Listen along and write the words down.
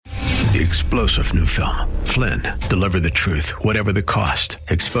The explosive new film, Flynn, deliver the truth, whatever the cost,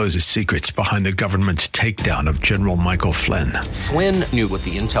 exposes secrets behind the government's takedown of General Michael Flynn. Flynn knew what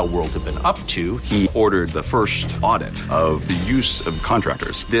the intel world had been up to. He ordered the first audit of the use of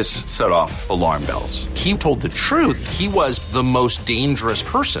contractors. This set off alarm bells. He told the truth. He was the most dangerous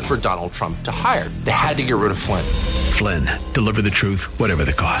person for Donald Trump to hire. They had to get rid of Flynn. Flynn, deliver the truth, whatever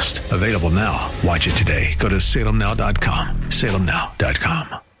the cost. Available now. Watch it today. Go to salemnow.com.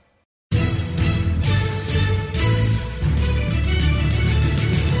 salemnow.com.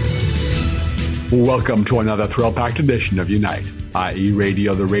 Welcome to another thrill-packed edition of Unite, i.e.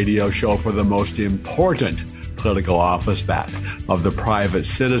 Radio, the radio show for the most important political office, that of the private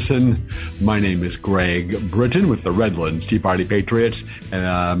citizen. My name is Greg Britton with the Redlands Tea Party Patriots, and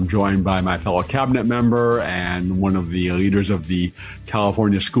I'm joined by my fellow cabinet member and one of the leaders of the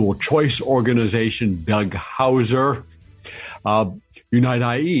California School Choice Organization, Doug Hauser.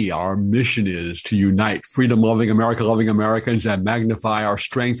 Unite IE, our mission is to unite freedom-loving, America-loving Americans and magnify our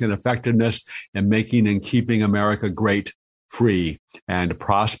strength and effectiveness in making and keeping America great, free, and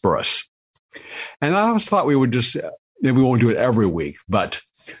prosperous. And I always thought we would just, maybe we won't do it every week, but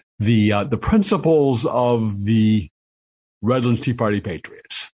the principles of the Redlands Tea Party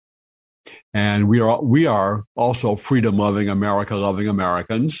Patriots. And we are also freedom-loving, America-loving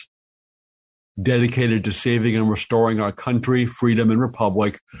Americans, dedicated to saving and restoring our country, freedom, and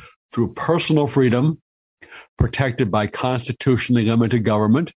republic through personal freedom, protected by constitutionally limited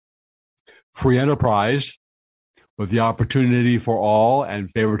government, free enterprise, with the opportunity for all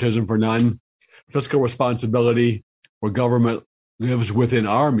and favoritism for none, fiscal responsibility where government lives within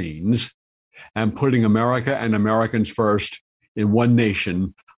our means, and putting America and Americans first in one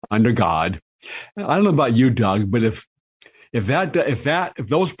nation under God. And I don't know about you, Doug, but if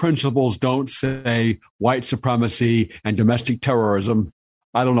those principles don't say white supremacy and domestic terrorism,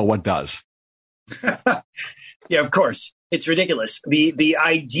 I don't know what does. Yeah, of course. It's ridiculous. The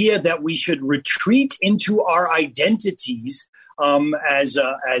idea that we should retreat into our identities, as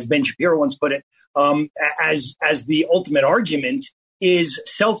Ben Shapiro once put it, as the ultimate argument is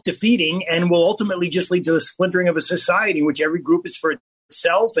self-defeating and will ultimately just lead to the splintering of a society in which every group is for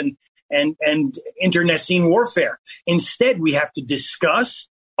itself and internecine warfare. Instead, we have to discuss,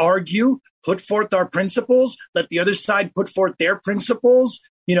 argue, put forth our principles, let the other side put forth their principles,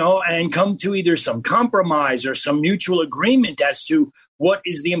 and come to either some compromise or some mutual agreement as to what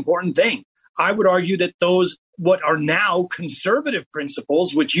is the important thing. I would argue that those, what are now conservative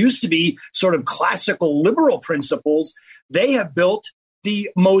principles, which used to be sort of classical liberal principles, they have built the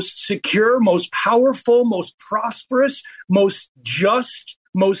most secure, most powerful, most prosperous, most just,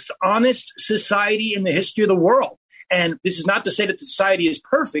 most honest society in the history of the world. And this is not to say that the society is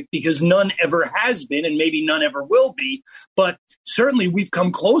perfect, because none ever has been and maybe none ever will be. But certainly we've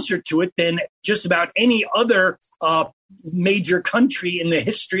come closer to it than just about any other major country in the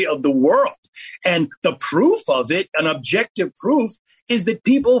history of the world. And the proof of it, an objective proof, is that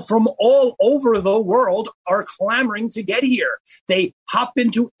people from all over the world are clamoring to get here. They hop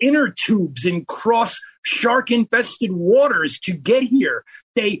into inner tubes and cross shark-infested waters to get here.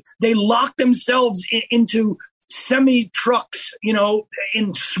 They lock themselves into semi-trucks,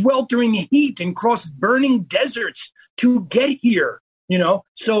 in sweltering heat and cross burning deserts to get here,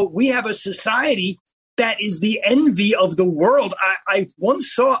 So we have a society that is the envy of the world. I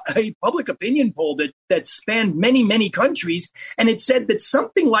once saw a public opinion poll that spanned many, many countries, and it said that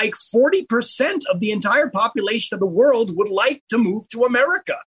something like 40% of the entire population of the world would like to move to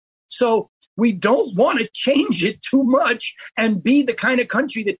America. So we don't want to change it too much and be the kind of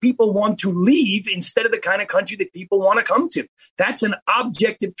country that people want to leave instead of the kind of country that people want to come to. That's an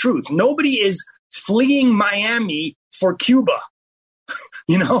objective truth. Nobody is fleeing Miami for Cuba.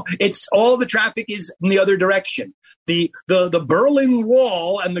 It's all the traffic is in the other direction. The Berlin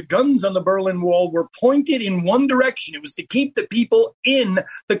Wall and the guns on the Berlin Wall were pointed in one direction. It was to keep the people in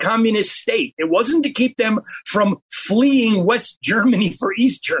the communist state. It wasn't to keep them from fleeing West Germany for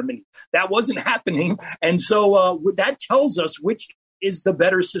East Germany. That wasn't happening. And so that tells us which is the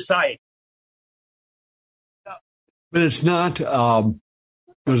better society. But it's not,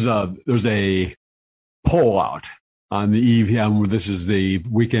 there's a poll out on the eve, this is the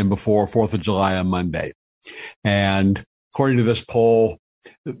weekend before 4th of July on Monday. And according to this poll,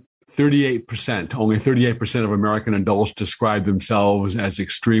 38%, only 38% of American adults describe themselves as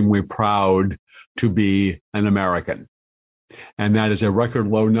extremely proud to be an American. And that is a record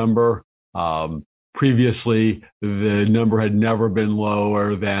low number. Previously, the number had never been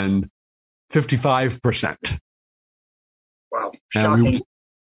lower than 55%. Wow, shocking.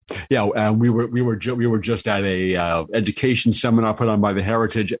 Yeah, we were just at a education seminar put on by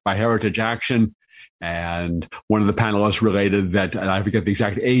Heritage Action, and one of the panelists related that, and I forget the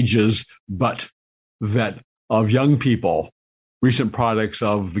exact ages, but that of young people, recent products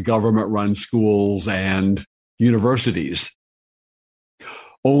of the government-run schools and universities,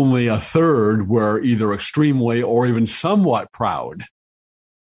 only a third were either extremely or even somewhat proud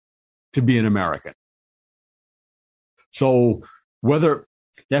to be an American. So whether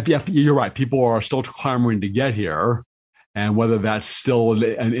you're right, people are still clamoring to get here, and whether that's still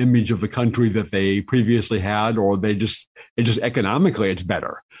an image of the country that they previously had, or it just economically it's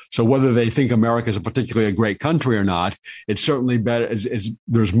better. So whether they think America is particularly a great country or not, it's certainly better.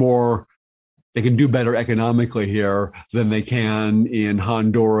 There's more. They can do better economically here than they can in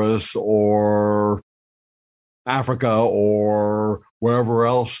Honduras or Africa or wherever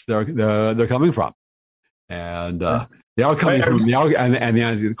else they're coming from, and they are coming from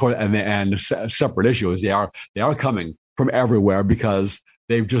and a separate issue is they are coming from everywhere because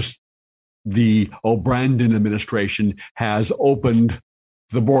the O'Brien administration has opened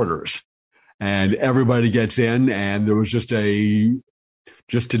the borders and everybody gets in, and there was just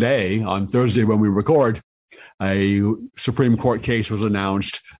today, on Thursday when we record, a Supreme Court case was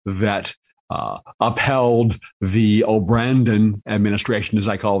announced that upheld the O'Brien administration, as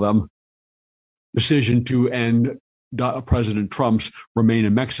I call them, decision to end President Trump's Remain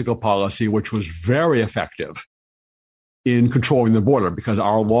in Mexico policy, which was very effective in controlling the border because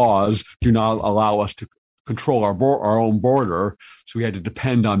our laws do not allow us to control our own border. So we had to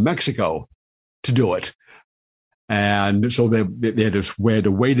depend on Mexico to do it. And so they had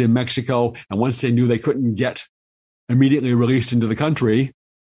to wait in Mexico. And once they knew they couldn't get immediately released into the country,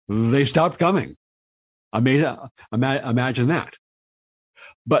 they stopped coming. Imagine that.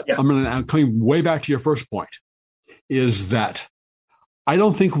 But yeah. I'm coming way back to your first point, is that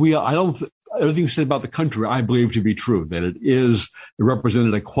everything said about the country, I believe to be true, that it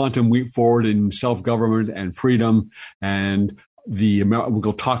represented a quantum leap forward in self-government and freedom. And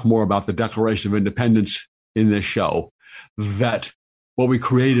we'll talk more about the Declaration of Independence in this show, that what we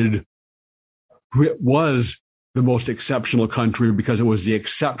created was the most exceptional country because it was the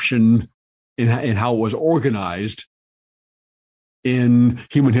exception in how it was organized in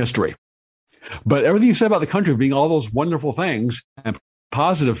human history. But everything you said about the country being all those wonderful things and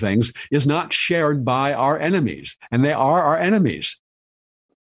positive things is not shared by our enemies, and they are our enemies.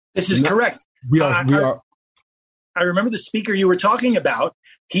 This is correct. We are. I remember the speaker you were talking about.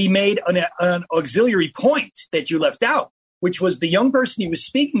 He made an auxiliary point that you left out, which was the young person he was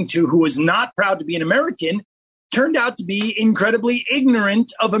speaking to, who was not proud to be an American, turned out to be incredibly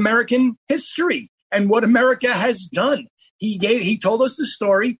ignorant of American history and what America has done. He told us the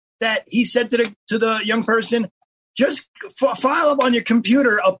story that he said to the young person, just file up on your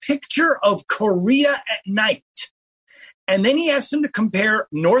computer a picture of Korea at night. And then he asked him to compare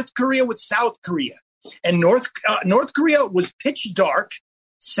North Korea with South Korea. And North Korea was pitch dark.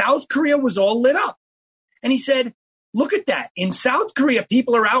 South Korea was all lit up. And he said, look at that. In South Korea,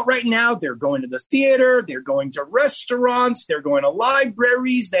 people are out right now. They're going to the theater. They're going to restaurants. They're going to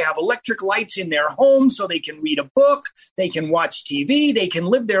libraries. They have electric lights in their homes so they can read a book. They can watch TV. They can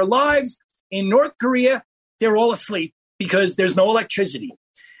live their lives. In North Korea, they're all asleep because there's no electricity.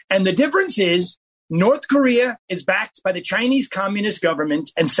 And the difference is North Korea is backed by the Chinese Communist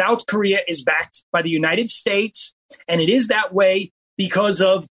government and South Korea is backed by the United States. And it is that way because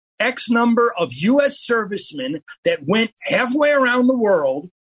of X number of U.S. servicemen that went halfway around the world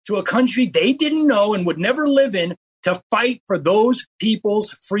to a country they didn't know and would never live in to fight for those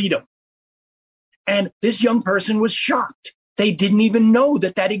people's freedom. And this young person was shocked. They didn't even know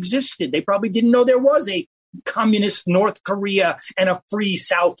that existed. They probably didn't know there was a communist North Korea and a free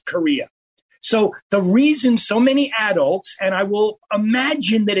South Korea. So the reason so many adults, and I will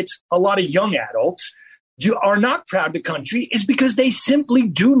imagine that it's a lot of young adults, are not proud of the country is because they simply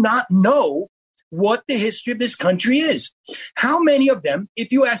do not know what the history of this country is. How many of them,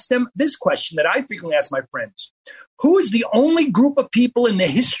 if you ask them this question that I frequently ask my friends, who is the only group of people in the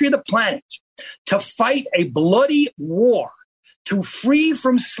history of the planet to fight a bloody war to free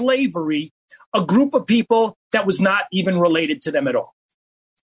from slavery a group of people that was not even related to them at all?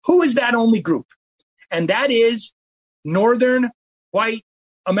 Who is that only group? And that is Northern white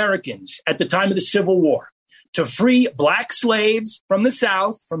Americans at the time of the Civil War, to free black slaves from the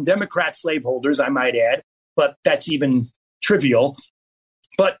South, from Democrat slaveholders, I might add, but that's even trivial.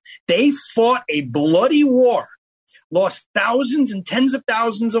 But they fought a bloody war, lost thousands and tens of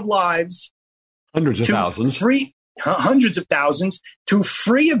thousands of lives. Hundreds of thousands to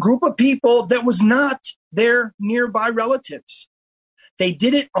free a group of people that was not their nearby relatives. They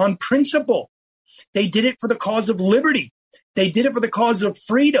did it on principle. They did it for the cause of liberty. They did it for the cause of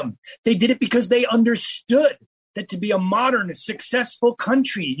freedom. They did it because they understood that to be a modern, successful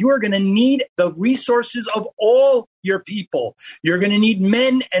country, you are going to need the resources of all your people. You're going to need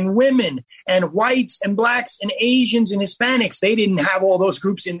men and women and whites and blacks and Asians and Hispanics. They didn't have all those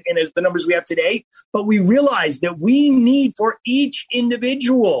groups in the numbers we have today, but we realized that we need for each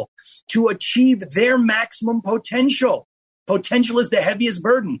individual to achieve their maximum potential. Potential is the heaviest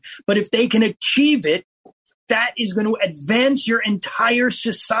burden, but if they can achieve it, that is going to advance your entire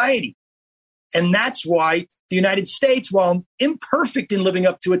society. And that's why the United States, while imperfect in living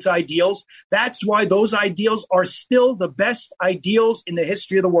up to its ideals, that's why those ideals are still the best ideals in the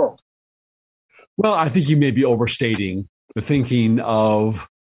history of the world. Well, I think you may be overstating the thinking of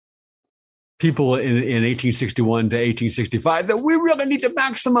people in 1861 to 1865 that we really need to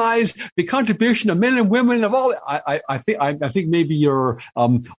maximize the contribution of men and women of all. I think maybe you're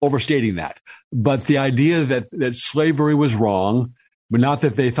overstating that. But the idea that slavery was wrong, but not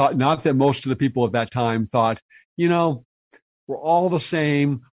that most of the people at that time thought, we're all the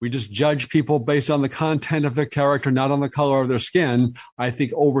same. We just judge people based on the content of their character, not on the color of their skin, I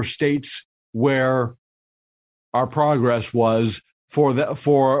think overstates where our progress was for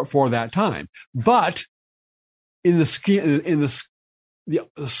that time. But in the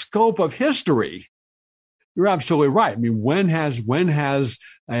scope of history, you're absolutely right. I mean, when have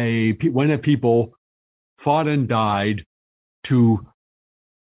people fought and died to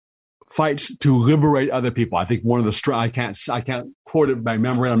fight to liberate other people? I think one of the I can't quote it by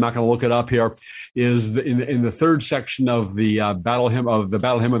memory. I'm not going to look it up here. Is in the third section of the Battle Hymn of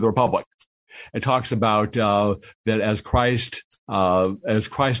the Republic. It talks about that as Christ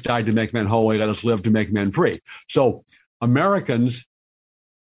died to make men holy, let us live to make men free. So Americans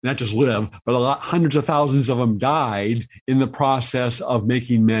not just live, but hundreds of thousands of them died in the process of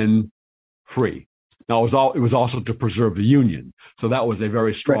making men free. Now, it was also to preserve the Union. So that was a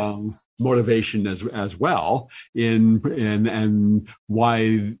very strong motivation as well and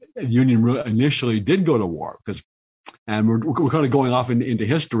why the Union initially did go to war. And we're kind of going off into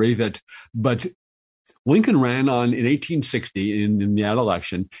history but Lincoln ran in 1860 in that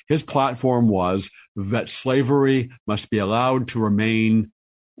election. His platform was that slavery must be allowed to remain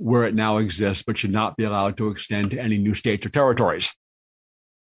where it now exists, but should not be allowed to extend to any new states or territories.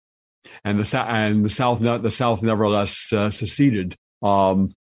 And the South nevertheless seceded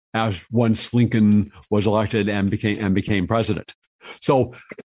as once Lincoln was elected and became president. So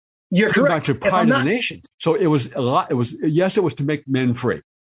you're correct. Back to pride of the nation. So it was a lot. It was to make men free,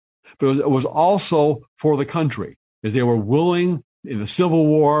 but it was also for the country, as they were willing in the Civil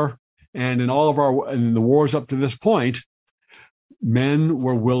War and in the wars up to this point. Men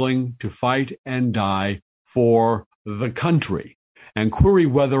were willing to fight and die for the country. And query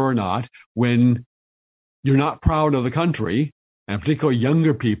whether or not, when you're not proud of the country, and particularly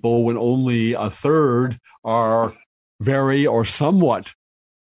younger people, when only a third are very or somewhat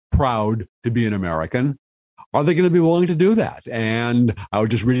proud to be an American, are they going to be willing to do that? And I was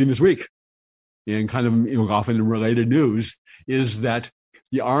just reading this week, and kind of often in related news, is that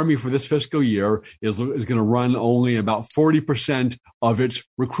the Army for this fiscal year is going to run only about 40% of its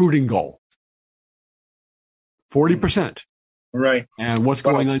recruiting goal. 40%. Right. And what's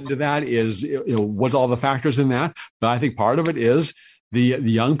going into that is, what's all the factors in that? But I think part of it is the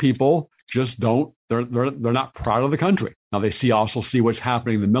young people just they're not proud of the country. Now they also see what's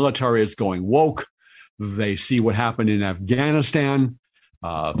happening in the military. It's going woke. They see what happened in Afghanistan.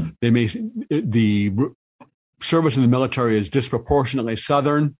 The service in the military is disproportionately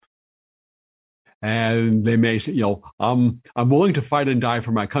Southern. And they may say, I'm willing to fight and die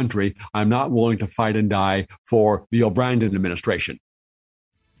for my country. I'm not willing to fight and die for the O'Brien administration.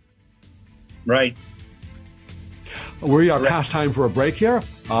 Right. We are past time for a break here.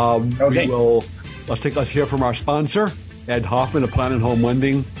 Okay. Let's hear from our sponsor, Ed Hoffman of Planet Home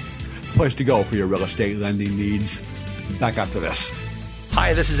Lending. Place to go for your real estate lending needs. Back after this.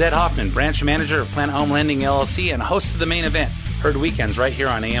 Hi, this is Ed Hoffman, branch manager of Planet Home Lending LLC and host of The Main Event, heard weekends right here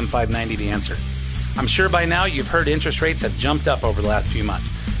on AM 590 The Answer. I'm sure by now you've heard interest rates have jumped up over the last few months,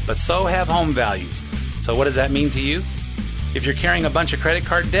 but so have home values. So what does that mean to you? If you're carrying a bunch of credit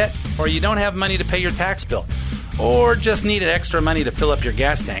card debt, or you don't have money to pay your tax bill, or just needed extra money to fill up your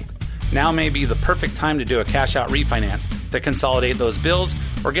gas tank, now may be the perfect time to do a cash-out refinance to consolidate those bills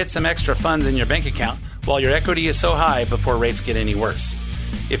or get some extra funds in your bank account while your equity is so high before rates get any worse.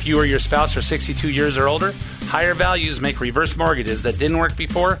 If you or your spouse are 62 years or older, higher values make reverse mortgages that didn't work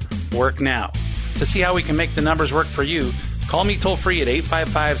before work now. To see how we can make the numbers work for you, call me toll-free at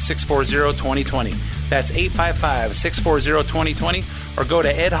 855-640-2020. That's 855-640-2020, or go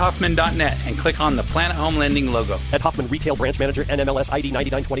to edhoffman.net and click on the Planet Home Lending logo. Ed Hoffman, Retail Branch Manager, NMLS ID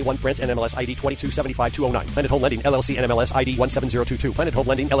 9921, Branch NMLS ID 2275209. Planet Home Lending, LLC, NMLS ID 17022. Planet Home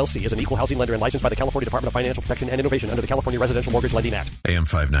Lending, LLC is an equal housing lender and licensed by the California Department of Financial Protection and Innovation under the California Residential Mortgage Lending Act. AM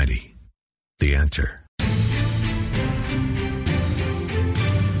 590, The Answer.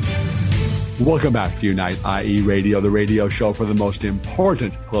 Welcome back to Unite IE Radio, the radio show for the most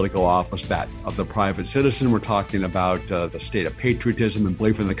important political office, that of the private citizen. We're talking about the state of patriotism and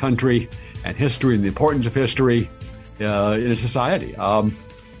belief in the country and history and the importance of history in a society.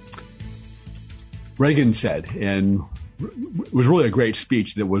 Reagan said, and it was really a great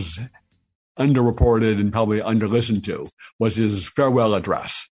speech that was underreported and probably underlistened to, was his farewell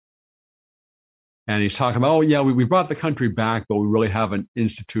address. And he's talking about, we brought the country back, but we really haven't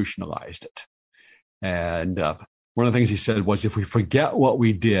institutionalized it. And one of the things he said was, if we forget what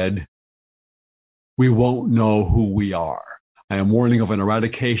we did, we won't know who we are. I am warning of an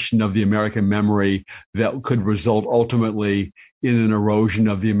eradication of the American memory that could result ultimately in an erosion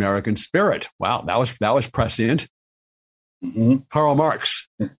of the American spirit. Wow, that was prescient. Mm-hmm. Karl Marx.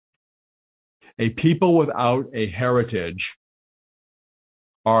 A people without a heritage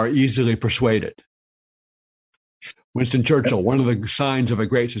are easily persuaded. Winston Churchill, one of the signs of a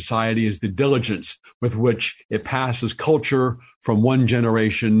great society is the diligence with which it passes culture from one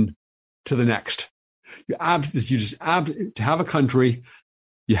generation to the next. To have a country,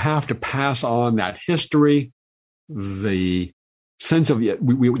 you have to pass on that history, the sense of that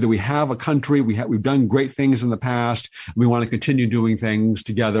we have a country, we've done great things in the past, and we want to continue doing things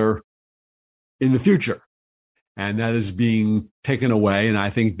together in the future. And that is being taken away, and I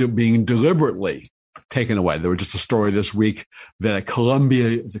think being deliberately taken away. There was just a story this week that at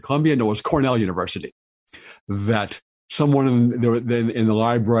Cornell University, that someone in the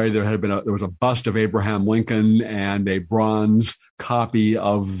library, there was a bust of Abraham Lincoln and a bronze copy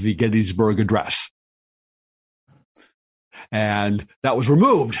of the Gettysburg Address. And that was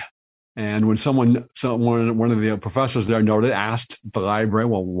removed. And when one of the professors there asked the library,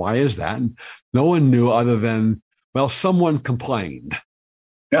 well, why is that? And no one knew other than, well, someone complained.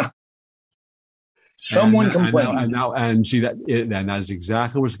 Yeah. Someone complained. And that is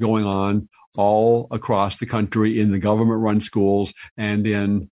exactly what's going on all across the country in the government-run schools and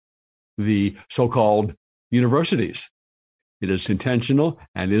in the so-called universities. It is intentional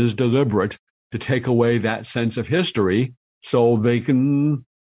and it is deliberate to take away that sense of history so they can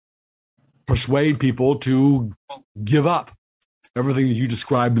persuade people to give up everything that you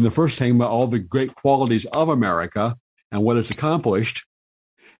described in the first thing about all the great qualities of America and what it's accomplished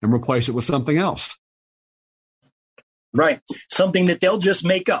and replace it with something else. Right. Something that they'll just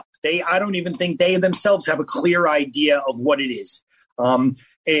make up. I don't even think they themselves have a clear idea of what it is.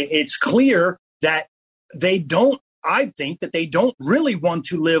 It's clear that I think that they don't really want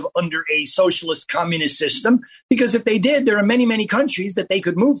to live under a socialist communist system, because if they did, there are many, many countries that they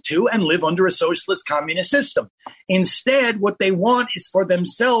could move to and live under a socialist communist system. Instead, what they want is for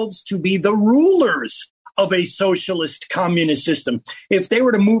themselves to be the rulers of a socialist communist system. If they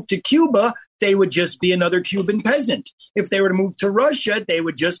were to move to Cuba, they would just be another Cuban peasant. If they were to move to Russia, they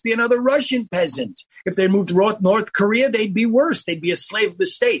would just be another Russian peasant. If they moved to North Korea, they'd be worse. They'd be a slave of the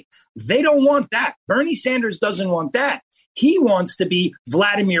state. They don't want that. Bernie Sanders doesn't want that. He wants to be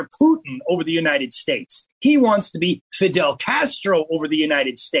Vladimir Putin over the United States. He wants to be Fidel Castro over the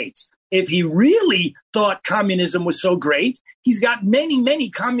United States. If he really thought communism was so great, he's got many, many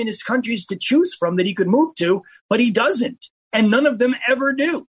communist countries to choose from that he could move to, but he doesn't. And none of them ever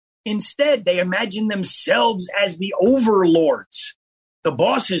do. Instead, they imagine themselves as the overlords, the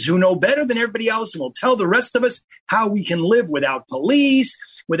bosses who know better than everybody else and will tell the rest of us how we can live without police,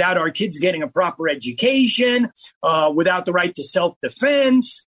 without our kids getting a proper education, without the right to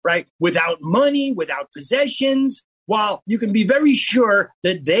self-defense, right? Without money, without possessions. While you can be very sure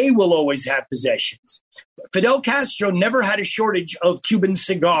that they will always have possessions. Fidel Castro never had a shortage of Cuban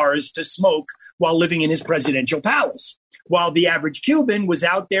cigars to smoke while living in his presidential palace, while the average Cuban was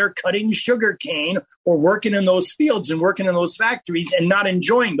out there cutting sugar cane or working in those fields and working in those factories and not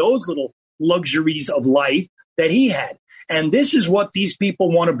enjoying those little luxuries of life that he had. And this is what these people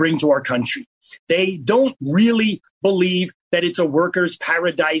want to bring to our country. They don't really believe that it's a worker's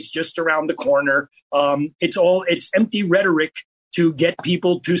paradise just around the corner. It's empty rhetoric to get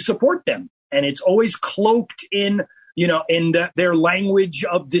people to support them. And it's always cloaked in their language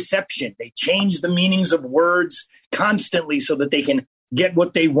of deception. They change the meanings of words constantly so that they can get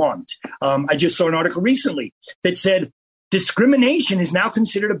what they want. I just saw an article recently that said discrimination is now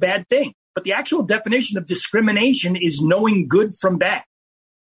considered a bad thing. But the actual definition of discrimination is knowing good from bad.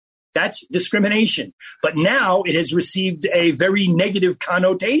 That's discrimination. But now it has received a very negative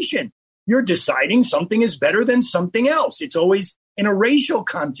connotation. You're deciding something is better than something else. It's always in a racial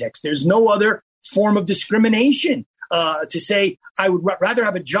context. There's no other form of discrimination. To say, I would rather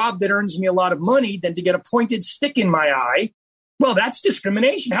have a job that earns me a lot of money than to get a pointed stick in my eye. Well, that's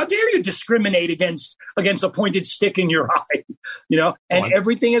discrimination. How dare you discriminate against a pointed stick in your eye? And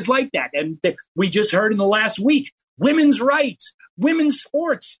everything is like that. And we just heard in the last week, women's rights, women's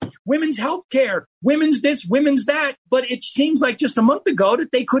sports, women's healthcare, women's this, women's that. But it seems like just a month ago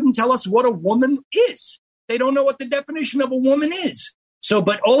that they couldn't tell us what a woman is. They don't know what the definition of a woman is. So,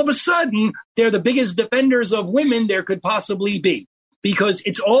 but all of a sudden, they're the biggest defenders of women there could possibly be, because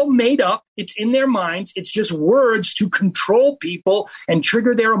it's all made up. It's in their minds. It's just words to control people and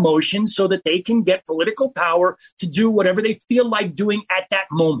trigger their emotions so that they can get political power to do whatever they feel like doing at that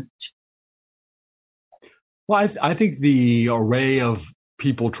moment. Well, I think the array of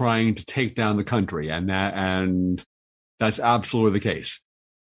people trying to take down the country, and that's absolutely the case,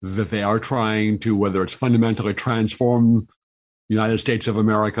 that they are trying to, whether it's fundamentally transform the United States of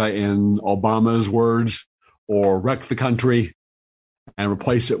America in Obama's words, or wreck the country and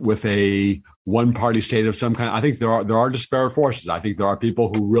replace it with a one-party state of some kind. I think there are disparate forces. I think there are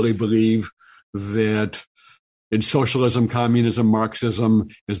people who really believe that in socialism, communism, Marxism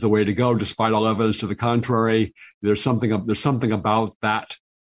is the way to go, despite all evidence to the contrary. There's something about that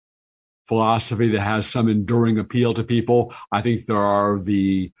philosophy that has some enduring appeal to people. I think there are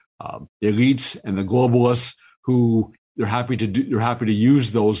the elites and the globalists who they're happy to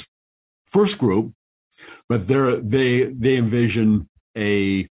use those first group, but they envision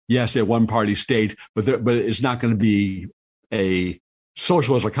a one-party state, but it's not going to be a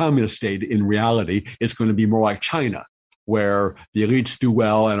socialist or communist state. In reality, it's going to be more like China, where the elites do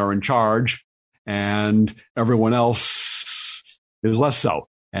well and are in charge, and everyone else is less so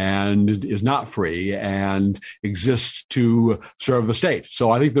and is not free and exists to serve the state.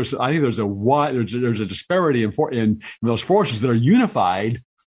 So I think there's a disparity in those forces that are unified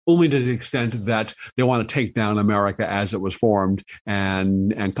only to the extent that they want to take down America as it was formed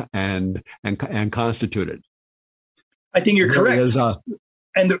and constituted. I think you're correct.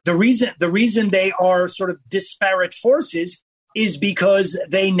 And the reason they are sort of disparate forces is because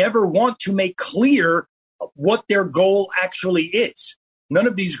they never want to make clear what their goal actually is. None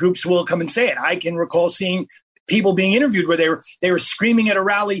of these groups will come and say it. I can recall seeing people being interviewed where they were screaming at a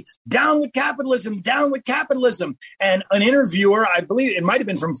rally, down with capitalism, down with capitalism. And an interviewer, I believe it might have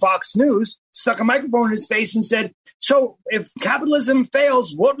been from Fox News, stuck a microphone in his face and said, so if capitalism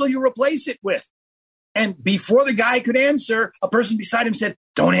fails, what will you replace it with? And before the guy could answer, a person beside him said,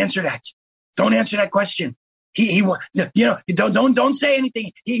 don't answer that. Don't answer that question. Don't say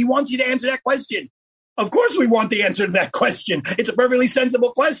anything. He wants you to answer that question. Of course we want the answer to that question. It's a perfectly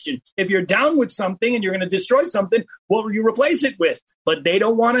sensible question. If you're down with something and you're going to destroy something, what will you replace it with? But they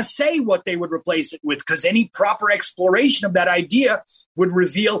don't want to say what they would replace it with, because any proper exploration of that idea would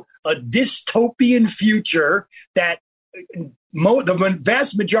reveal a dystopian future that the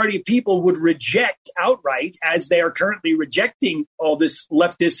vast majority of people would reject outright, as they are currently rejecting all this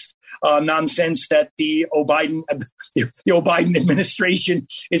leftist nonsense that the Biden administration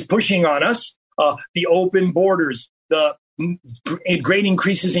is pushing on us. The open borders, the great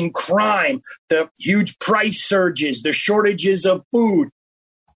increases in crime, the huge price surges, the shortages of food,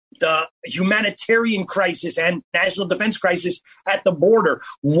 the humanitarian crisis and national defense crisis at the border,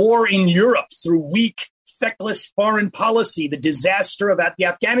 war in Europe through weak, feckless foreign policy, the disaster of the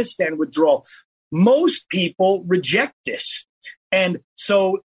Afghanistan withdrawal. Most people reject this. And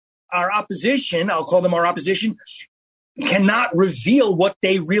so our opposition, I'll call them our opposition, cannot reveal what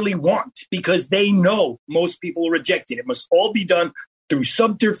they really want, because they know most people will reject it. It must all be done through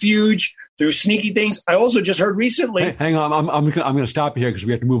subterfuge, through sneaky things. I also just heard recently. Hey, hang on, I'm going to stop you here because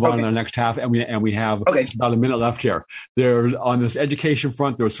we have to move on to the next half, and we have about a minute left here. There, on this education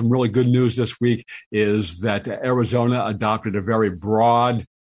front, there was some really good news this week. Is that Arizona adopted a very broad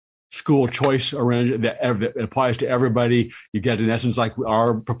school choice arrangement that applies to everybody. You get, in essence, like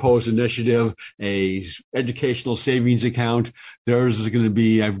our proposed initiative, a educational savings account. Theirs is going to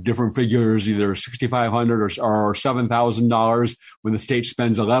be different figures, either $6,500 or $7,000 when the state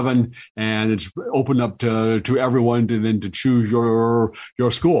spends $11,000, and it's open up to everyone to choose your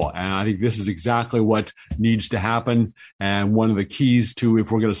school. And I think this is exactly what needs to happen. And one of the keys to,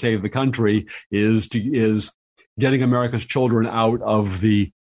 if we're going to save the country, is getting America's children out of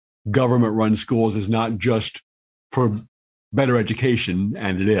the government-run schools is not just for better education,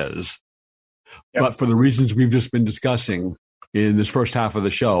 and it is, but for the reasons we've just been discussing in this first half of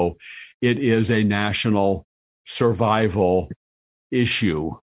the show, it is a national survival issue.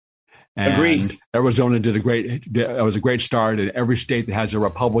 And Agreed. Arizona was a great start, and every state that has a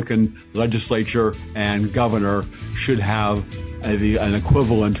Republican legislature and governor should have an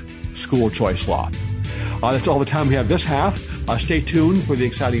equivalent school choice law. That's all the time we have this half. Stay tuned for the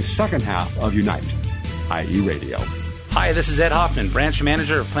exciting second half of Unite, IE Radio. Hi, this is Ed Hoffman, branch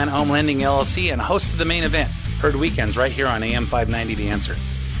manager of Planet Home Lending LLC and host of the main event, heard weekends right here on AM 590 The Answer.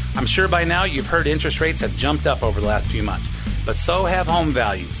 I'm sure by now you've heard interest rates have jumped up over the last few months, but so have home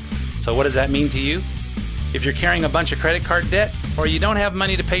values. So what does that mean to you? If you're carrying a bunch of credit card debt, or you don't have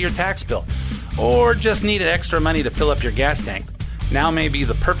money to pay your tax bill, or just needed extra money to fill up your gas tank, now may be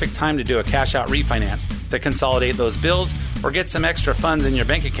the perfect time to do a cash-out refinance to consolidate those bills or get some extra funds in your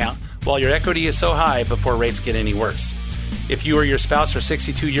bank account while your equity is so high before rates get any worse. If you or your spouse are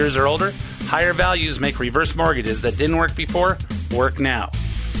 62 years or older, higher values make reverse mortgages that didn't work before work now.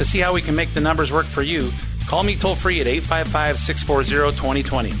 To see how we can make the numbers work for you, call me toll-free at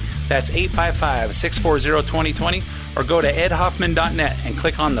 855-640-2020. That's 855-640-2020, or go to edhoffman.net and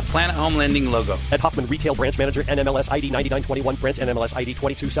click on the Planet Home Lending logo. Ed Hoffman, Retail Branch Manager, NMLS ID 9921, Branch NMLS ID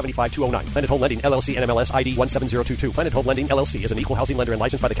 2275209. Planet Home Lending, LLC, NMLS ID 17022. Planet Home Lending, LLC is an equal housing lender and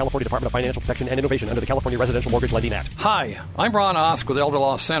licensed by the California Department of Financial Protection and Innovation under the California Residential Mortgage Lending Act. Hi, I'm Ron Osk with Elder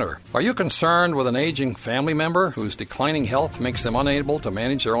Law Center. Are you concerned with an aging family member whose declining health makes them unable to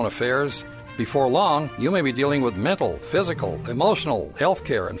manage their own affairs? Before long, you may be dealing with mental, physical, emotional,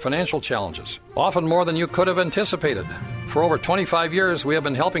 healthcare, and financial challenges, often more than you could have anticipated. For over 25 years, we have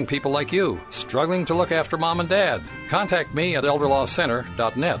been helping people like you, struggling to look after mom and dad. Contact me at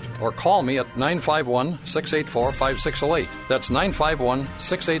elderlawcenter.net or call me at 951-684-5608. That's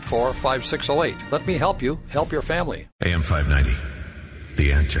 951-684-5608. Let me help you help your family. AM 590,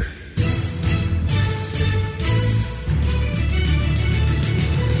 The Answer.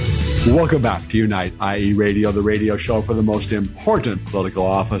 Welcome back to Unite, IE Radio, the radio show for the most important political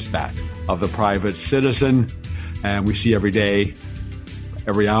office, that of the private citizen. And we see every day,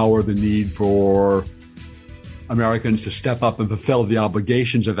 every hour, the need for Americans to step up and fulfill the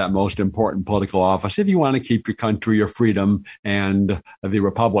obligations of that most important political office if you want to keep your country, your freedom, and the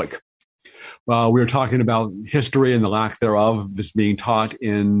republic. Well, we were talking about history and the lack thereof that's being taught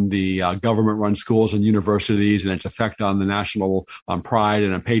in the government-run schools and universities and its effect on the national pride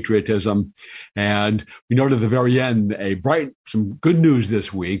and patriotism. And we noted at the very end, some good news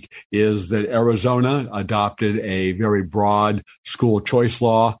this week is that Arizona adopted a very broad school choice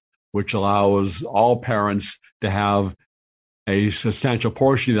law, which allows all parents to have a substantial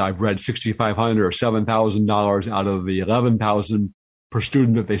portion that I've read, $6,500 or $7,000 out of the $11,000 per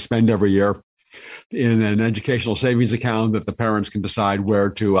student that they spend every year in an educational savings account that the parents can decide where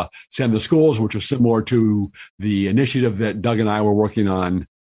to send the schools, which is similar to the initiative that Doug and I were working on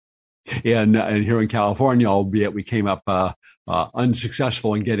in here in California, albeit we came up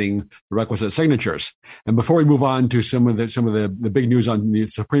unsuccessful in getting the requisite signatures. And before we move on to some of the big news on the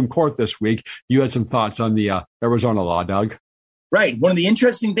Supreme Court this week, you had some thoughts on the Arizona law, Doug. Right. One of the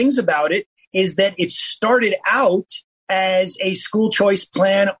interesting things about it is that it started out as a school choice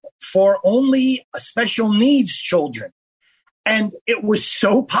plan for only special needs children. And it was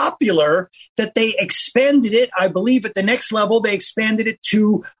so popular that they expanded it. I believe at the next level, they expanded it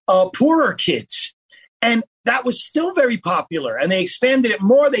to poorer kids. And that was still very popular. And they expanded it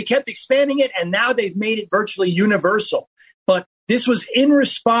more. They kept expanding it. And now they've made it virtually universal. But this was in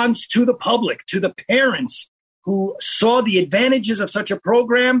response to the public, to the parents who saw the advantages of such a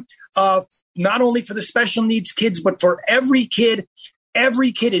program, not only for the special needs kids, but for every kid.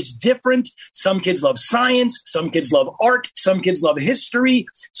 Every kid is different. Some kids love science. Some kids love art. Some kids love history.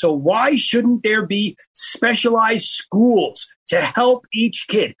 So why shouldn't there be specialized schools to help each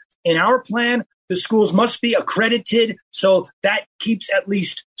kid? In our plan, the schools must be accredited, so that keeps at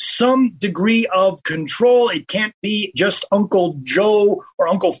least some degree of control. It can't be just Uncle Joe or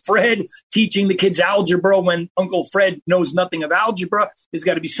Uncle Fred teaching the kids algebra when Uncle Fred knows nothing of algebra. There's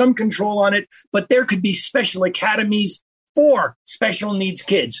got to be some control on it, but there could be special academies for special needs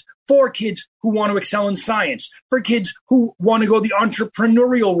kids, for kids who want to excel in science, for kids who want to go the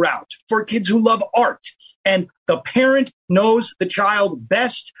entrepreneurial route, for kids who love art. And the parent knows the child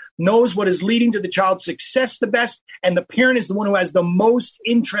best, knows what is leading to the child's success the best, and the parent is the one who has the most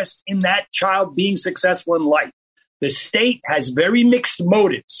interest in that child being successful in life. The state has very mixed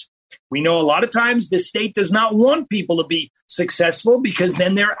motives. We know a lot of times the state does not want people to be successful because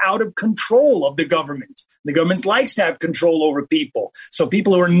then they're out of control of the government. The government likes to have control over people. So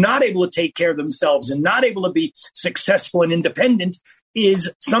people who are not able to take care of themselves and not able to be successful and independent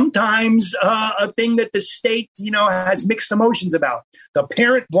is sometimes a thing that the state, has mixed emotions about. The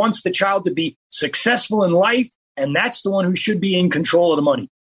parent wants the child to be successful in life, and that's the one who should be in control of the money.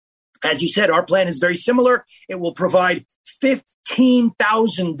 As you said, our plan is very similar. It will provide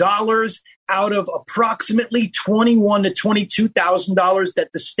 $15,000 out of approximately $21,000 to $22,000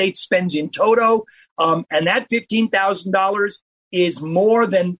 that the state spends in toto. And that $15,000 is more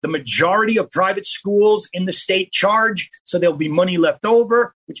than the majority of private schools in the state charge. So there'll be money left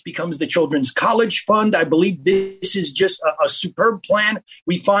over, which becomes the children's college fund. I believe this is just a superb plan.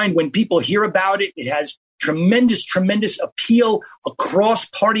 We find when people hear about it, it has tremendous appeal across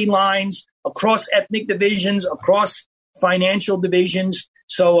party lines, across ethnic divisions, across financial divisions.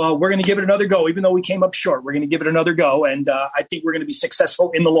 So we're going to give it another go. Even though we came up short, we're going to give it another go. And I think we're going to be successful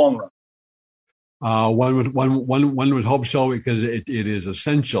in the long run. One would hope so, because it is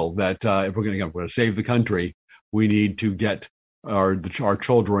essential that if we're going to save the country, we need to get our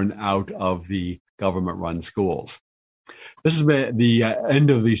children out of the government-run schools. This is the end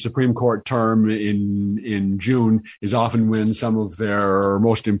of the Supreme Court term in June, is often when some of their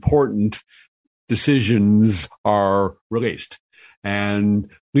most important decisions are released. And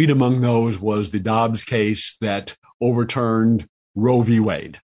lead among those was the Dobbs case that overturned Roe v.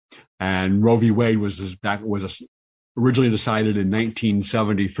 Wade. And Roe v. Wade was originally decided in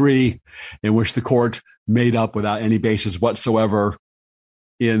 1973, in which the court made up, without any basis whatsoever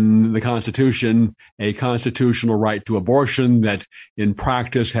in the Constitution, a constitutional right to abortion that in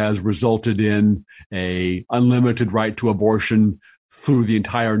practice has resulted in a unlimited right to abortion through the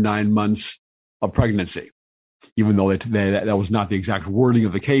entire 9 months of pregnancy. Even though that was not the exact wording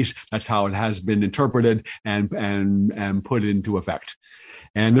of the case, that's how it has been interpreted and put into effect.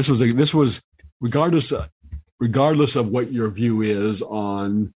 And this was regardless of what your view is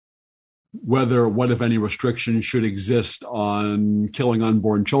on what, if any, restrictions should exist on killing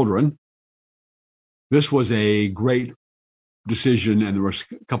unborn children. This was a great decision, and there were a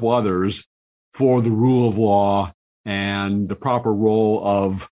couple others, for the rule of law and the proper role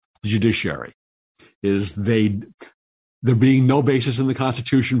of the judiciary. There being no basis in the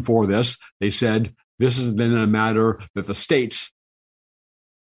Constitution for this, they said this is then a matter that the states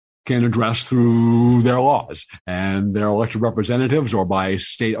can address through their laws and their elected representatives, or by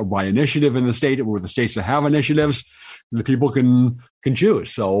state or by initiative in the state, or the states that have initiatives, the people can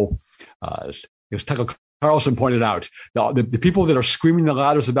choose. So, as Tucker Carlson pointed out, the people that are screaming the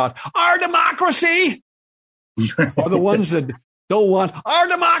loudest about our democracy are the ones that don't want our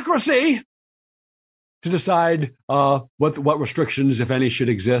democracy to decide what restrictions, if any, should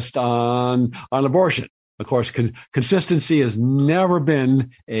exist on abortion. Of course, consistency has never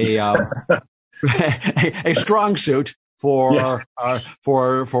been a strong suit for our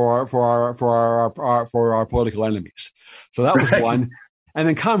political enemies. So that was one. And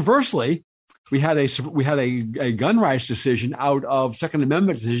then conversely, we had a gun rights decision out of Second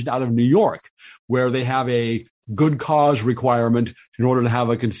Amendment decision out of New York, where they have a good cause requirement in order to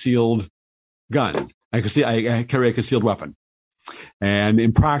have a concealed gun. I carry a concealed weapon. And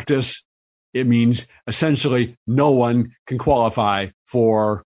in practice, it means essentially no one can qualify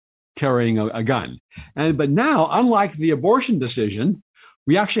for carrying a gun. But now, unlike the abortion decision,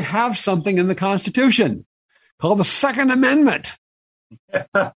 we actually have something in the Constitution called the Second Amendment.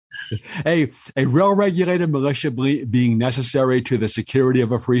 a well-regulated militia being necessary to the security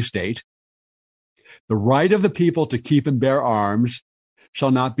of a free state, the right of the people to keep and bear arms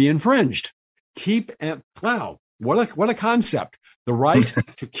shall not be infringed. Wow, what a concept. The right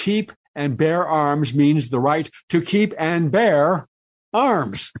to keep and bear arms means the right to keep and bear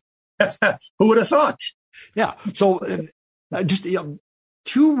arms. Who would have thought? Yeah. So just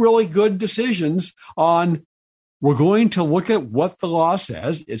two really good decisions on, we're going to look at what the law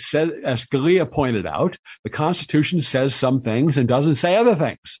says. It says, as Scalia pointed out, the Constitution says some things and doesn't say other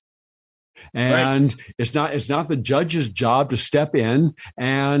things. And right. It's not the judge's job to step in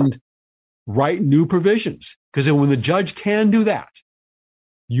and write new provisions. Because when the judge can do that,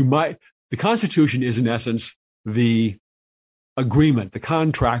 the Constitution is in essence the agreement, the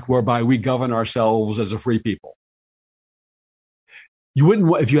contract whereby we govern ourselves as a free people. You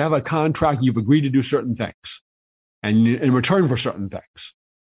wouldn't, if you have a contract, you've agreed to do certain things and in return for certain things.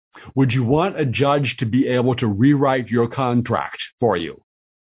 Would you want a judge to be able to rewrite your contract for you?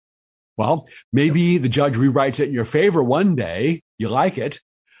 Well, maybe the judge rewrites it in your favor one day, you like it,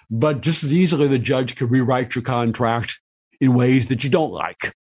 but just as easily the judge could rewrite your contract in ways that you don't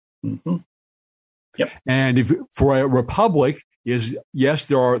like. Mm-hmm. Yep. And for a republic, yes,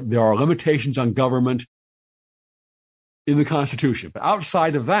 there are limitations on government in the Constitution, but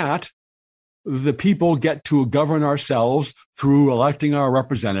outside of that, the people get to govern ourselves through electing our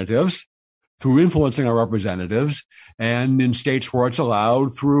representatives, through influencing our representatives, and in states where it's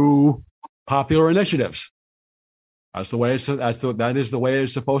allowed, through popular initiatives. That is the way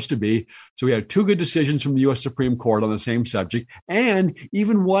it's supposed to be. So we have two good decisions from the U.S. Supreme Court on the same subject, and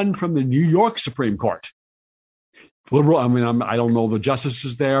even one from the New York Supreme Court. Liberal, I don't know the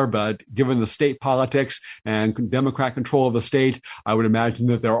justices there, but given the state politics and Democrat control of the state, I would imagine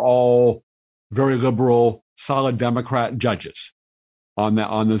that they're all very liberal, solid Democrat judges on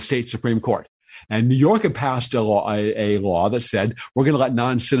the state Supreme Court. And New York had passed a law that said we're going to let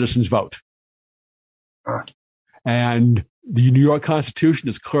non-citizens vote. And the New York Constitution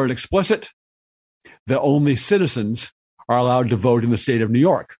is clear and explicit that only citizens are allowed to vote in the state of New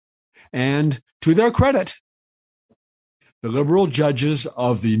York. And to their credit, the liberal judges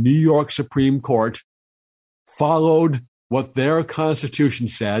of the New York Supreme Court followed what their Constitution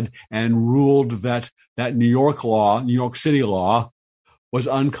said and ruled that New York City law, was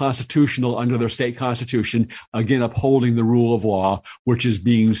unconstitutional under their state constitution, again upholding the rule of law, which is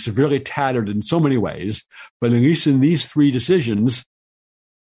being severely tattered in so many ways. But at least in these three decisions,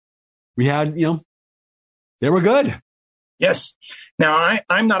 we had, they were good. Yes. Now,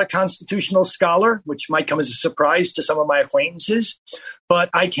 I'm not a constitutional scholar, which might come as a surprise to some of my acquaintances, but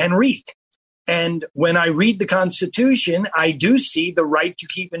I can read. And when I read the Constitution, I do see the right to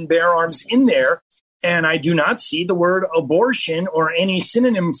keep and bear arms in there. And I do not see the word abortion or any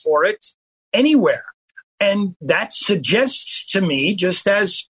synonym for it anywhere. And that suggests to me, just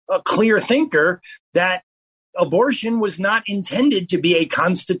as a clear thinker, that abortion was not intended to be a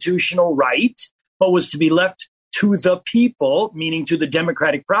constitutional right, but was to be left to the people, meaning to the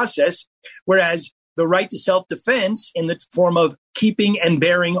democratic process, whereas the right to self-defense in the form of keeping and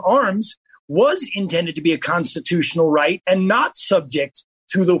bearing arms was intended to be a constitutional right and not subject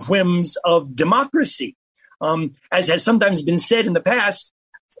to the whims of democracy. As has sometimes been said in the past,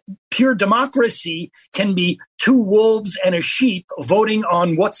 pure democracy can be two wolves and a sheep voting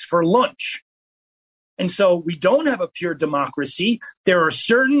on what's for lunch. And so we don't have a pure democracy. There are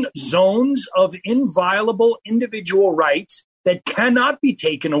certain zones of inviolable individual rights that cannot be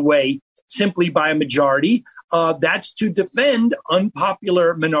taken away simply by a majority. That's to defend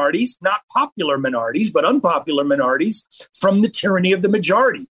unpopular minorities, not popular minorities, but unpopular minorities from the tyranny of the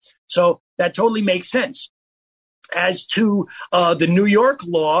majority. So that totally makes sense. As to the New York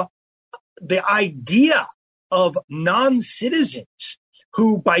law, the idea of non-citizens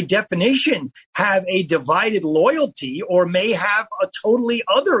who by definition have a divided loyalty or may have a totally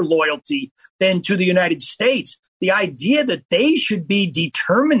other loyalty than to the United States, the idea that they should be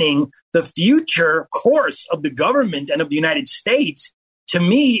determining the future course of the government and of the United States, to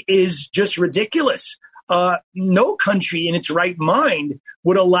me, is just ridiculous. No country in its right mind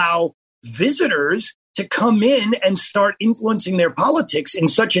would allow visitors to come in and start influencing their politics in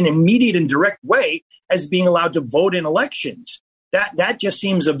such an immediate and direct way as being allowed to vote in elections. That just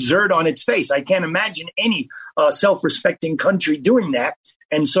seems absurd on its face. I can't imagine any self-respecting country doing that.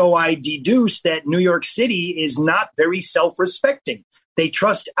 And so I deduce that New York City is not very self-respecting. They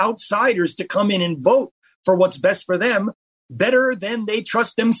trust outsiders to come in and vote for what's best for them better than they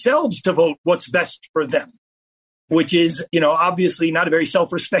trust themselves to vote what's best for them, which is, obviously not a very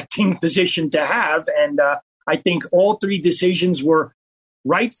self-respecting position to have. And I think all three decisions were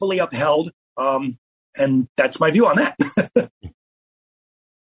rightfully upheld. And that's my view on that.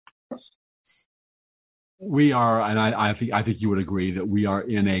 We are, and I think you would agree that we are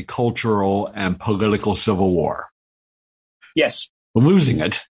in a cultural and political civil war. Yes, we're losing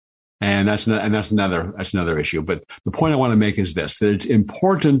it, and that's another issue. But the point I want to make is this: that it's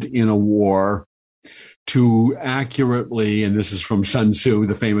important in a war to accurately, and this is from Sun Tzu,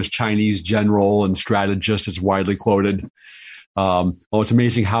 the famous Chinese general and strategist, it's widely quoted. It's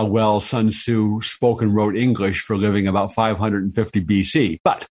amazing how well Sun Tzu spoke and wrote English for living about 550 BC,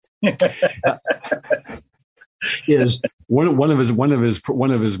 but. Is one of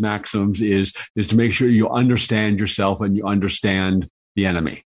his maxims is to make sure you understand yourself and you understand the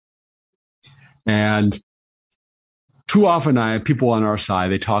enemy. And too often, people on our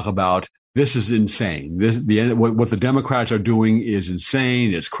side, they talk about this is insane. What the Democrats are doing is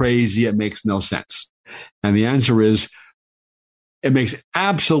insane. It's crazy. It makes no sense. And the answer is, it makes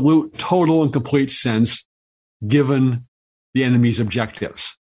absolute, total, and complete sense given the enemy's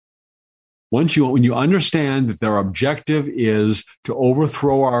objectives. When you understand that their objective is to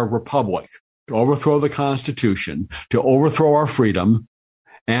overthrow our republic, to overthrow the Constitution, to overthrow our freedom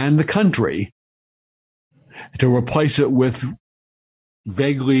and the country, to replace it with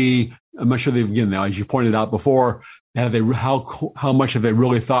vaguely, I'm not sure they've, as you pointed out before, how much have they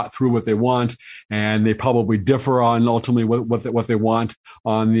really thought through what they want, and they probably differ on ultimately what they want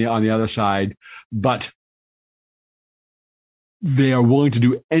on the other side, but they are willing to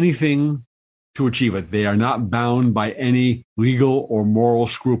do anything to achieve it. They are not bound by any legal or moral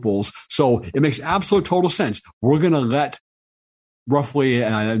scruples. So it makes absolute total sense. We're going to let roughly,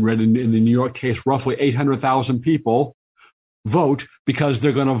 and I read in the New York case, roughly 800,000 people vote because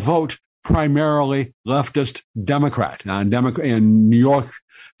they're going to vote primarily leftist Democrat. Now, in New York,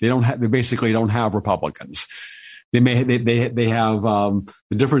 they basically don't have Republicans. They have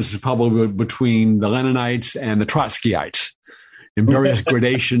the difference is probably between the Leninites and the Trotskyites in various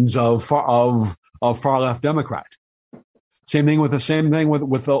gradations of far left Democrat. Same thing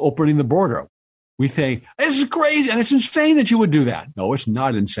with opening the border. We think this is crazy and it's insane that you would do that. No, it's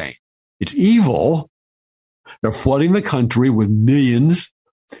not insane. It's evil. They're flooding the country with millions.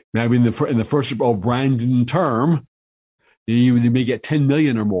 Maybe in the first Brandon term, you may get 10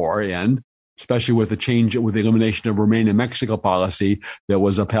 million or more in, especially with the elimination of Remain in Mexico policy that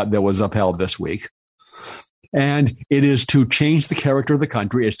was upheld this week. And it is to change the character of the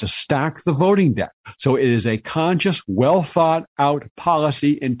country. It's to stack the voting debt. So it is a conscious, well thought out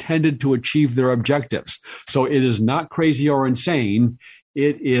policy intended to achieve their objectives. So it is not crazy or insane.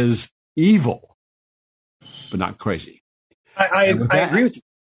 It is evil, but not crazy. I agree with you.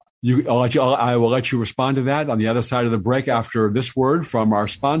 I will let you respond to that on the other side of the break after this word from our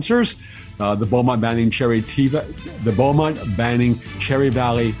sponsors, the Beaumont Banning Cherry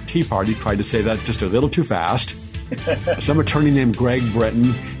Valley Tea Party. Tried to say that just a little too fast. Some attorney named Greg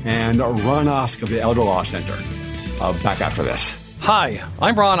Britton and Ron Osk of the Elder Law Center. Back after this. Hi,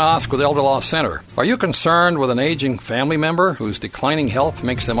 I'm Ron Osk with Elder Law Center. Are you concerned with an aging family member whose declining health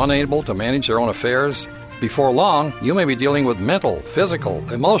makes them unable to manage their own affairs? Before long, you may be dealing with mental, physical,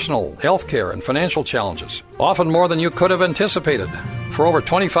 emotional, healthcare, and financial challenges, often more than you could have anticipated. For over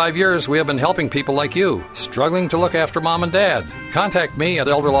 25 years, we have been helping people like you, struggling to look after mom and dad. Contact me at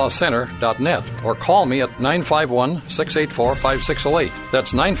elderlawcenter.net or call me at 951-684-5608.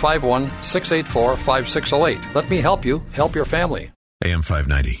 That's 951-684-5608. Let me help you help your family. AM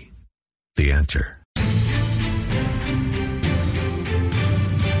 590, The Answer.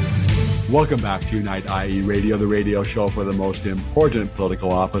 Welcome back to Unite IE Radio, the radio show for the most important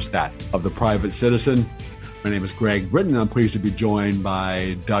political office, that of the private citizen. My name is Greg Britton. I'm pleased to be joined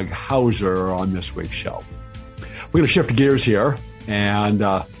by Doug Hauser on this week's show. We're going to shift gears here, and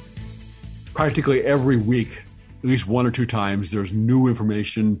practically every week, at least one or two times, there's new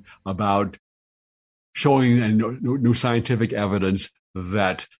information about showing and new scientific evidence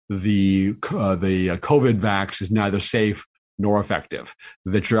that the COVID vax is neither safe nor effective,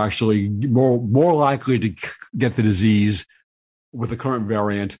 that you're actually more likely to get the disease with the current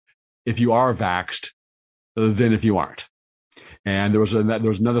variant if you are vaxxed than if you aren't. And there was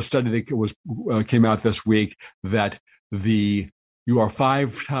another study that came out this week that you are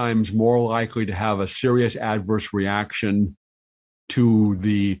 5 times more likely to have a serious adverse reaction to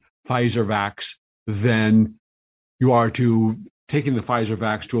the Pfizer vax than you are to taking the Pfizer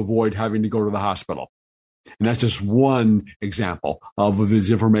vax to avoid having to go to the hospital. And that's just one example of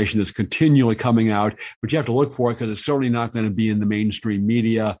this information that's continually coming out, but you have to look for it because it's certainly not going to be in the mainstream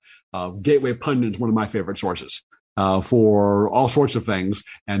media. Gateway Pundit is one of my favorite sources for all sorts of things,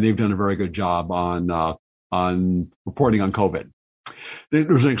 and they've done a very good job on reporting on COVID. There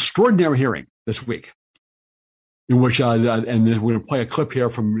was an extraordinary hearing this week in which, and we're going to play a clip here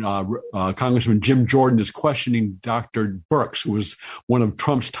from Congressman Jim Jordan is questioning Dr. Birx, who was one of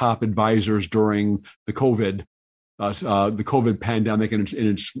Trump's top advisors during the COVID pandemic and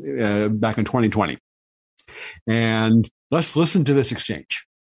its back in 2020. And let's listen to this exchange.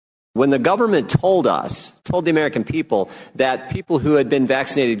 When the government told the American people that people who had been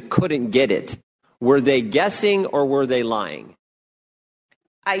vaccinated couldn't get it, were they guessing or were they lying?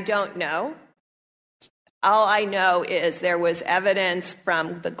 I don't know. All I know is there was evidence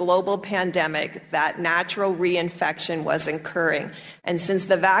from the global pandemic that natural reinfection was occurring. And since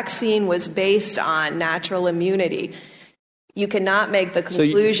the vaccine was based on natural immunity, you cannot make the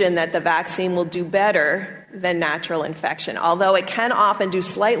conclusion that the vaccine will do better than natural infection, although it can often do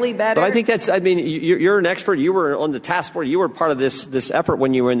slightly better. But I think you're an expert. You were on the task force. You were part of this effort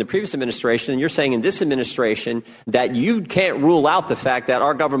when you were in the previous administration. And you're saying in this administration that you can't rule out the fact that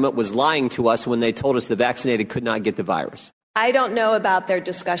our government was lying to us when they told us the vaccinated could not get the virus. I don't know about their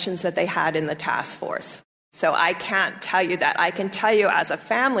discussions that they had in the task force. So I can't tell you that. I can tell you as a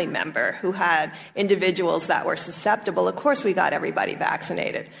family member who had individuals that were susceptible, of course we got everybody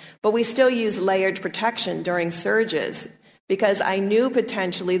vaccinated, but we still use layered protection during surges because I knew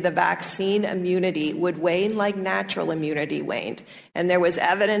potentially the vaccine immunity would wane like natural immunity waned. And there was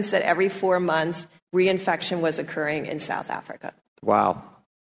evidence that every 4 months reinfection was occurring in South Africa. Wow.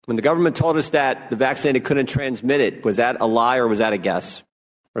 When the government told us that the vaccinated couldn't transmit it, was that a lie or was that a guess?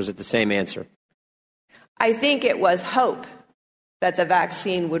 Or is it the same answer? I think it was hope that the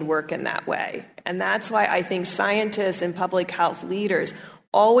vaccine would work in that way. And that's why I think scientists and public health leaders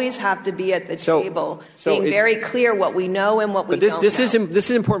always have to be at the table, being very clear what we know and what we don't know. This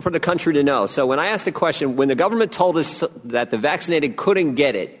is important for the country to know. So when I asked the question, when the government told us that the vaccinated couldn't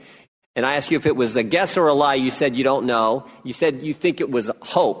get it, and I asked you if it was a guess or a lie, you said you don't know. You said you think it was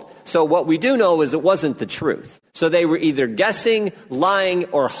hope. So what we do know is it wasn't the truth. So they were either guessing, lying,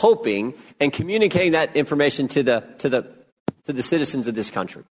 or hoping, and communicating that information to the citizens of this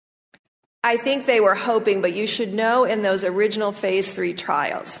country. I think they were hoping, but you should know in those original phase 3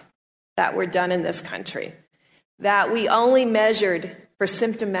 trials that were done in this country that we only measured for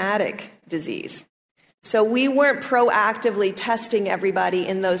symptomatic disease. So we weren't proactively testing everybody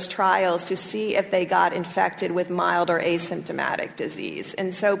in those trials to see if they got infected with mild or asymptomatic disease.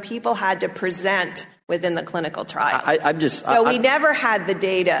 And so people had to present within the clinical trial. We never had the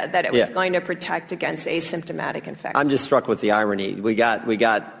data that it was going to protect against asymptomatic infection. I'm just struck with the irony. We got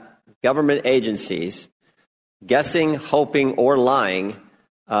government agencies guessing, hoping, or lying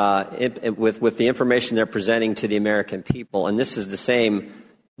with the information they're presenting to the American people. And this is the same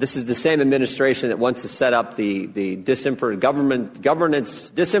administration that wants to set up the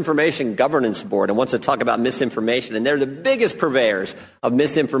Disinformation Governance Board and wants to talk about misinformation. And they're the biggest purveyors of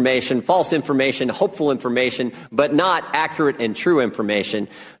misinformation, false information, hopeful information, but not accurate and true information,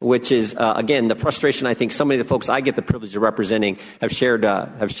 which is, again, the frustration I think so many of the folks I get the privilege of representing have shared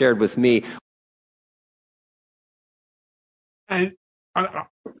with me. And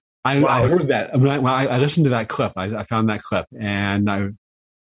I heard that. I listened to that clip. I found that clip, and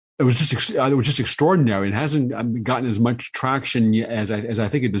it was just extraordinary. It hasn't gotten as much traction as I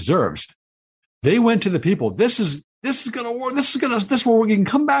think it deserves. They went to the people. This is going to work. This where we can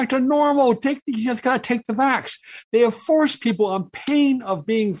come back to normal. You just got to take the vax. They have forced people on pain of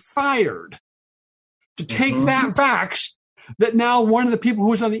being fired to take that vax. That now one of the people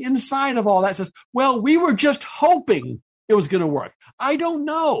who was on the inside of all that says, "Well, we were just hoping it was going to work." I don't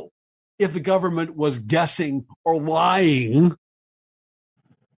know if the government was guessing or lying.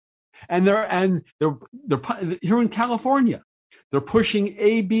 And they're here in California. They're pushing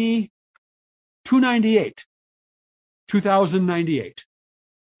AB 2098,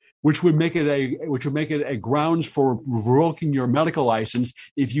 which would make it a grounds for revoking your medical license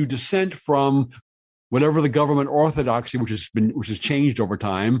if you dissent from whatever the government orthodoxy, which has changed over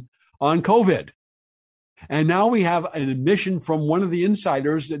time, on COVID. And now we have an admission from one of the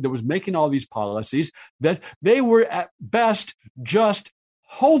insiders that was making all these policies that they were at best just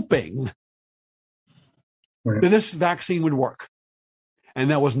hoping that this vaccine would work. And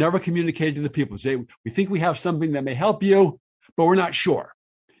that was never communicated to the people. Say, we think we have something that may help you, but we're not sure.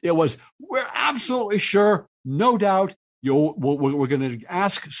 It was, we're absolutely sure, no doubt. We're going to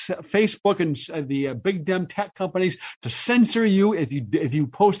ask Facebook and the big dem tech companies to censor you if you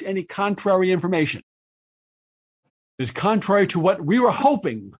post any contrary information. It's contrary to what we were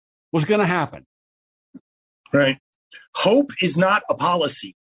hoping was going to happen. Right. Hope is not a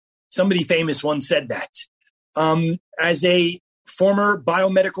policy. Somebody famous once said that. As a former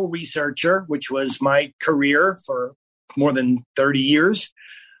biomedical researcher, which was my career for more than 30 years,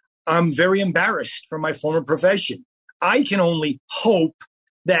 I'm very embarrassed for my former profession. I can only hope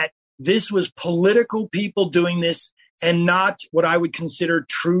that this was political people doing this and not what I would consider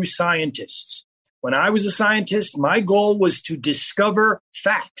true scientists. When I was a scientist, my goal was to discover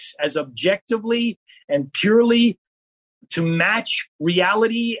facts as objectively and purely to match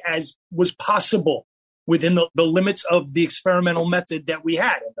reality as was possible within the limits of the experimental method that we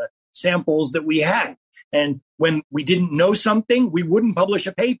had and the samples that we had. And when we didn't know something, we wouldn't publish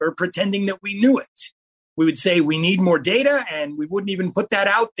a paper pretending that we knew it. We would say we need more data, and we wouldn't even put that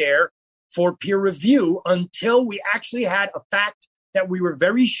out there for peer review until we actually had a fact that we were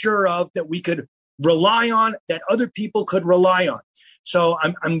very sure of, that we could rely on, that other people could rely on. So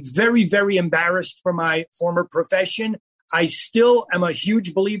I'm very, very embarrassed for my former profession. I still am a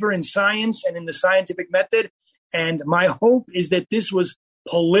huge believer in science and in the scientific method. And my hope is that this was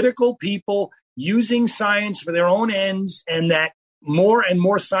political people using science for their own ends, and that more and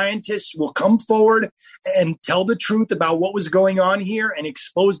more scientists will come forward and tell the truth about what was going on here and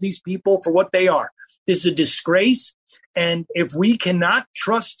expose these people for what they are. This is a disgrace. And if we cannot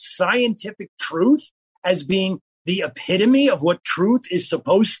trust scientific truth as being the epitome of what truth is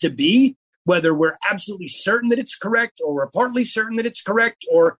supposed to be, whether we're absolutely certain that it's correct or we're partly certain that it's correct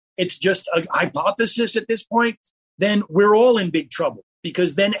or it's just a hypothesis at this point, then we're all in big trouble,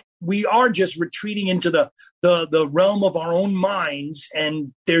 because then we are just retreating into the realm of our own minds,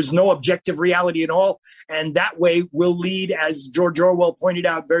 and there's no objective reality at all. And that way will lead, as George Orwell pointed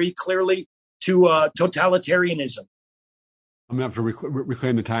out very clearly, totalitarianism. I'm going to have to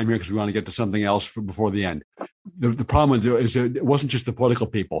reclaim the time here because we want to get to something else before the end. The problem is it wasn't just the political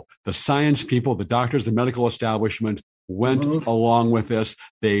people. The science people, the doctors, the medical establishment went along with this.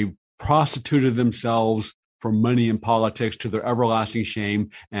 They prostituted themselves for money in politics to their everlasting shame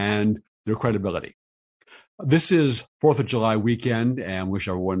and their credibility. This is 4th of July weekend, and wish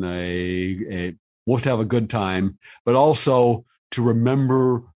everyone both to have a good time, but also to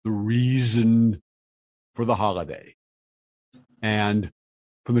remember the reason for the holiday. And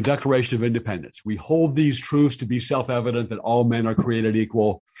from the Declaration of Independence, we hold these truths to be self-evident that all men are created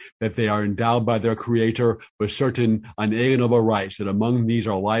equal, that they are endowed by their Creator with certain unalienable rights, that among these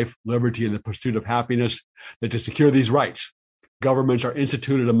are life, liberty, and the pursuit of happiness, that to secure these rights, governments are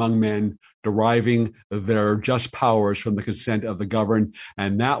instituted among men, deriving their just powers from the consent of the governed.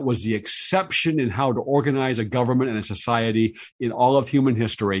 And that was the exception in how to organize a government and a society in all of human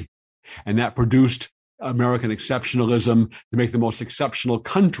history. And that produced American exceptionalism to make the most exceptional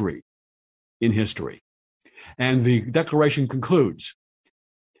country in history. And the Declaration concludes,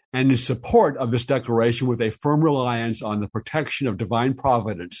 and in support of this declaration, with a firm reliance on the protection of divine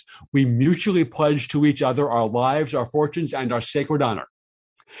providence, we mutually pledge to each other our lives, our fortunes, and our sacred honor.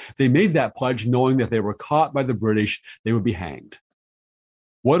 They made that pledge knowing that they were caught by the British, they would be hanged.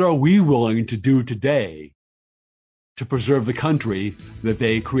 What are we willing to do today to preserve the country that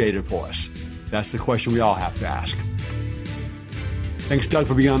they created for us? That's the question we all have to ask. Thanks, Doug,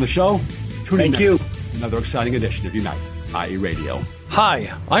 for being on the show. Thank you. Another exciting edition of Unite, IE Radio.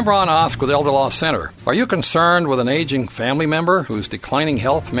 Hi, I'm Ron Osk with Elder Law Center. Are you concerned with an aging family member whose declining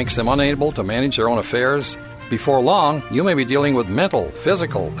health makes them unable to manage their own affairs? Before long, you may be dealing with mental,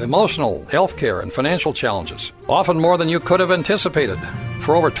 physical, emotional, healthcare, and financial challenges, often more than you could have anticipated.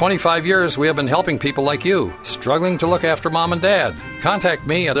 For over 25 years, we have been helping people like you, struggling to look after mom and dad. Contact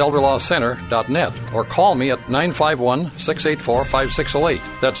me at elderlawcenter.net or call me at 951-684-5608.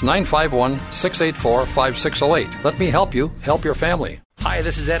 That's 951-684-5608. Let me help you help your family. Hi,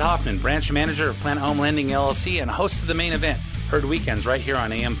 this is Ed Hoffman, branch manager of Planet Home Lending LLC and host of The Main Event, heard weekends right here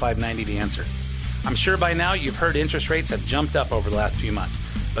on AM 590 The Answer. I'm sure by now you've heard interest rates have jumped up over the last few months,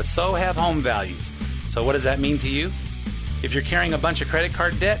 but so have home values. So what does that mean to you? If you're carrying a bunch of credit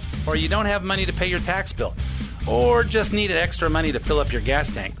card debt, or you don't have money to pay your tax bill, or just needed extra money to fill up your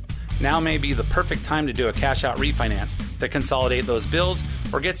gas tank, now may be the perfect time to do a cash-out refinance to consolidate those bills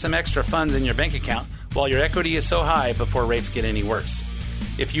or get some extra funds in your bank account while your equity is so high before rates get any worse.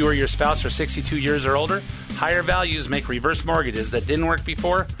 If you or your spouse are 62 years or older, higher values make reverse mortgages that didn't work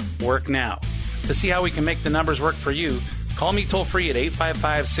before work now. To see how we can make the numbers work for you, call me toll-free at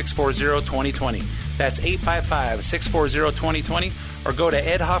 855-640-2020. That's 855-640-2020, or go to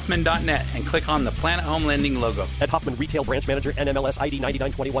edhoffman.net and click on the Planet Home Lending logo. Ed Hoffman, Retail Branch Manager, NMLS ID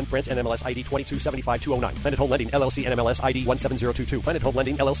 9921, Branch NMLS ID 2275209. Planet Home Lending, LLC, NMLS ID 17022. Planet Home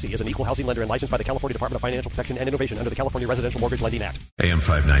Lending, LLC is an equal housing lender and licensed by the California Department of Financial Protection and Innovation under the California Residential Mortgage Lending Act. AM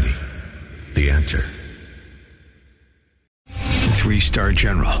 590, The Answer. 3-star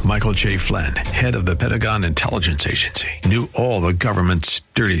General Michael J. Flynn, head of the Pentagon Intelligence Agency, knew all the government's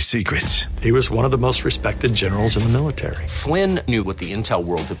dirty secrets. He was one of the most respected generals in the military. Flynn knew what the intel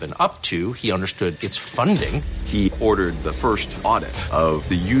world had been up to. He understood its funding. He ordered the first audit of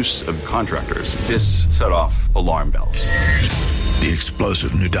the use of contractors. This set off alarm bells. The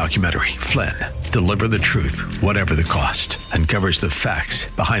explosive new documentary, Flynn, Deliver the Truth, Whatever the Cost, uncovers the facts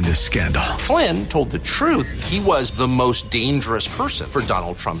behind this scandal. Flynn told the truth. He was the most dangerous person for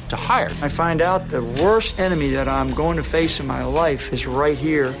Donald Trump to hire. I find out the worst enemy that I'm going to face in my life is right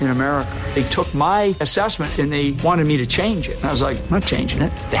here in America. They took my assessment and they wanted me to change it. And I was like, I'm not changing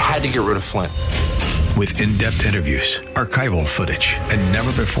it. They had to get rid of Flynn. With in-depth interviews, archival footage, and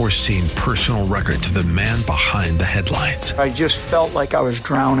never-before-seen personal records of the man behind the headlines. I just felt like I was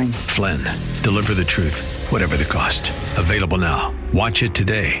drowning. Flynn, Deliver the Truth, Whatever the Cost. Available now. Watch it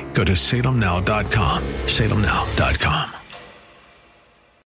today. Go to salemnow.com. salemnow.com.